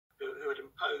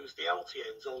imposed the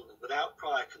LTNs on them without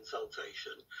prior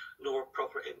consultation nor a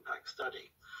proper impact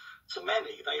study. To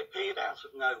many, they appeared out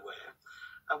of nowhere,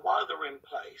 and while they were in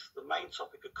place, the main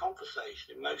topic of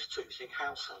conversation in most Tooting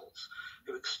households,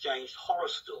 who exchanged horror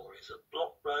stories of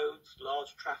blocked roads,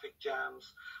 large traffic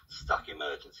jams, stuck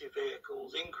emergency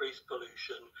vehicles, increased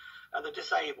pollution, and the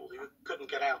disabled who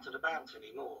couldn't get out and about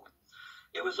anymore.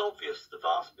 It was obvious to the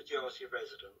vast majority of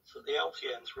residents that the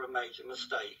LTNs were a major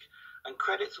mistake, and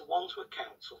credit to one to a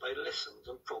council, they listened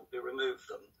and promptly removed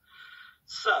them.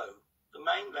 So, the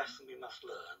main lesson we must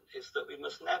learn is that we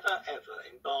must never ever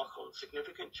embark on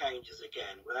significant changes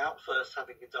again without first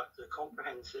having conducted a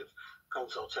comprehensive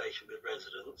consultation with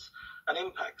residents, an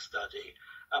impact study,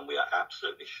 and we are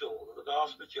absolutely sure that the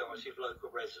vast majority of local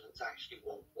residents actually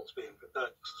want what's being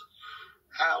proposed.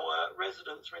 Our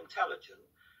residents are intelligent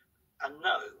and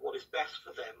know what is best for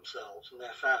themselves and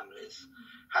their families.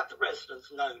 Had the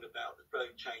residents known about the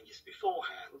road changes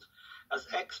beforehand, as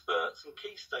experts and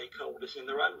key stakeholders in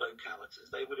their own localities,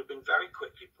 they would have been very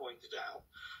quickly pointed out,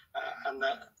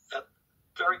 that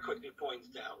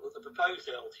the proposed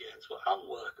LTNs were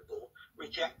unworkable,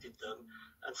 rejected them,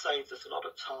 and saved us a lot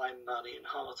of time, money, and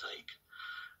heartache.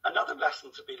 Another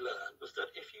lesson to be learned was that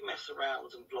if you mess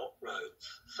around and block roads,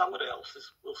 someone else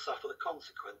will suffer the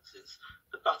consequences,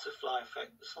 the butterfly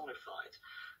effect personified.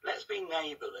 Let's be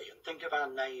neighbourly and think of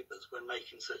our neighbours when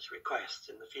making such requests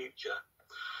in the future.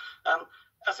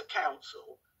 As a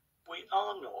council, we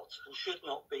are not and should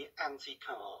not be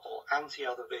anti-car or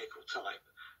anti-other vehicle type.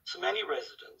 To many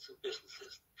residents and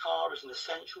businesses, car is an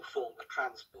essential form of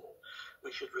transport.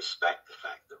 We should respect the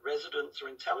fact that residents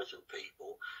are intelligent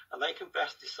people and they can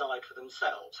best decide for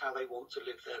themselves how they want to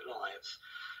live their lives.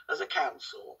 As a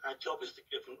council, our job is to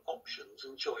give them options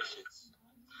and choices.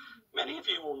 Many of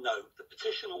you will note that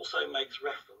Petition also makes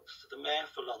reference to the Mayor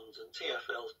for London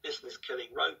TfL's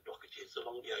business-killing road blockages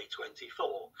along the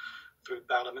A24 through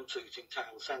Balham and Tooting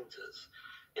town centres.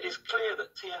 It is clear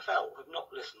that TfL have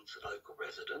not listened to local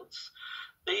residents.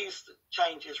 These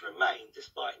changes remain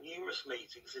despite numerous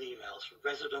meetings and emails from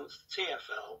residents to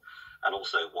TfL and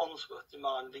also Wandsworth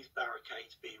demanding these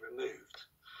barricades be removed.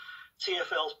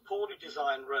 TfL's poorly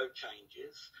designed road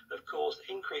changes have caused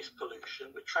increased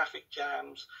pollution with traffic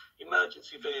jams,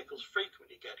 emergency vehicles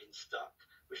frequently getting stuck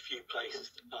with few places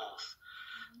to pass.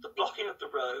 The blocking of the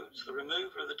roads, the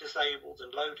removal of the disabled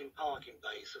and loading parking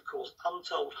bays have caused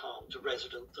untold harm to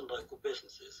residents and local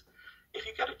businesses. If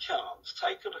you get a chance,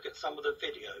 take a look at some of the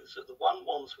videos that the One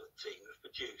Wandsworth team have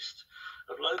produced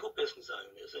of local business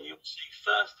owners and you'll see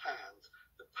firsthand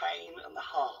the pain and the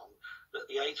harm that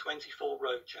the A24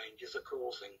 road changes are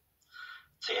causing.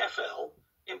 TfL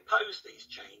imposed these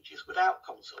changes without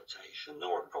consultation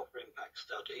nor a proper impact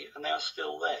study, and they are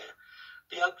still there.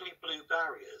 The ugly blue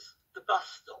barriers, the bus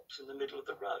stops in the middle of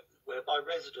the road, whereby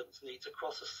residents need to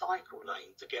cross a cycle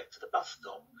lane to get to the bus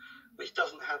stop, which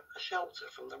doesn't have a shelter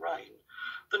from the rain.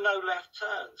 The no left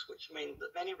turns, which mean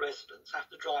that many residents have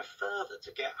to drive further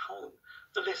to get home.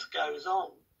 The list goes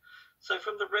on. So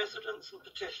from the residents and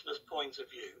petitioners' point of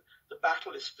view, the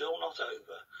battle is still not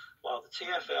over, while the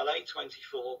TfL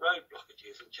A24 road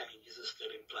blockages and changes are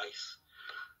still in place.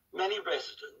 Many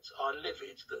residents are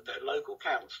livid that their local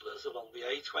councillors along the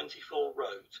A24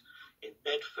 road in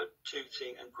Bedford,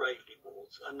 Tooting and Gravely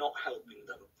wards are not helping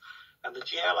them, and the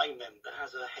GLA member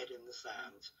has her head in the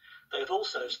sand. They have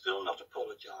also still not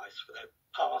apologised for their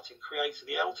part in creating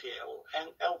the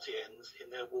LTNs in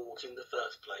their wards in the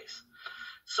first place.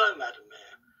 So, Madam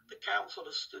Mayor, the council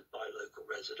has stood by local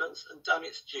residents and done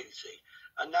its duty,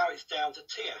 and now it's down to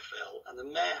TfL and the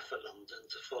Mayor for London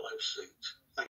to follow suit.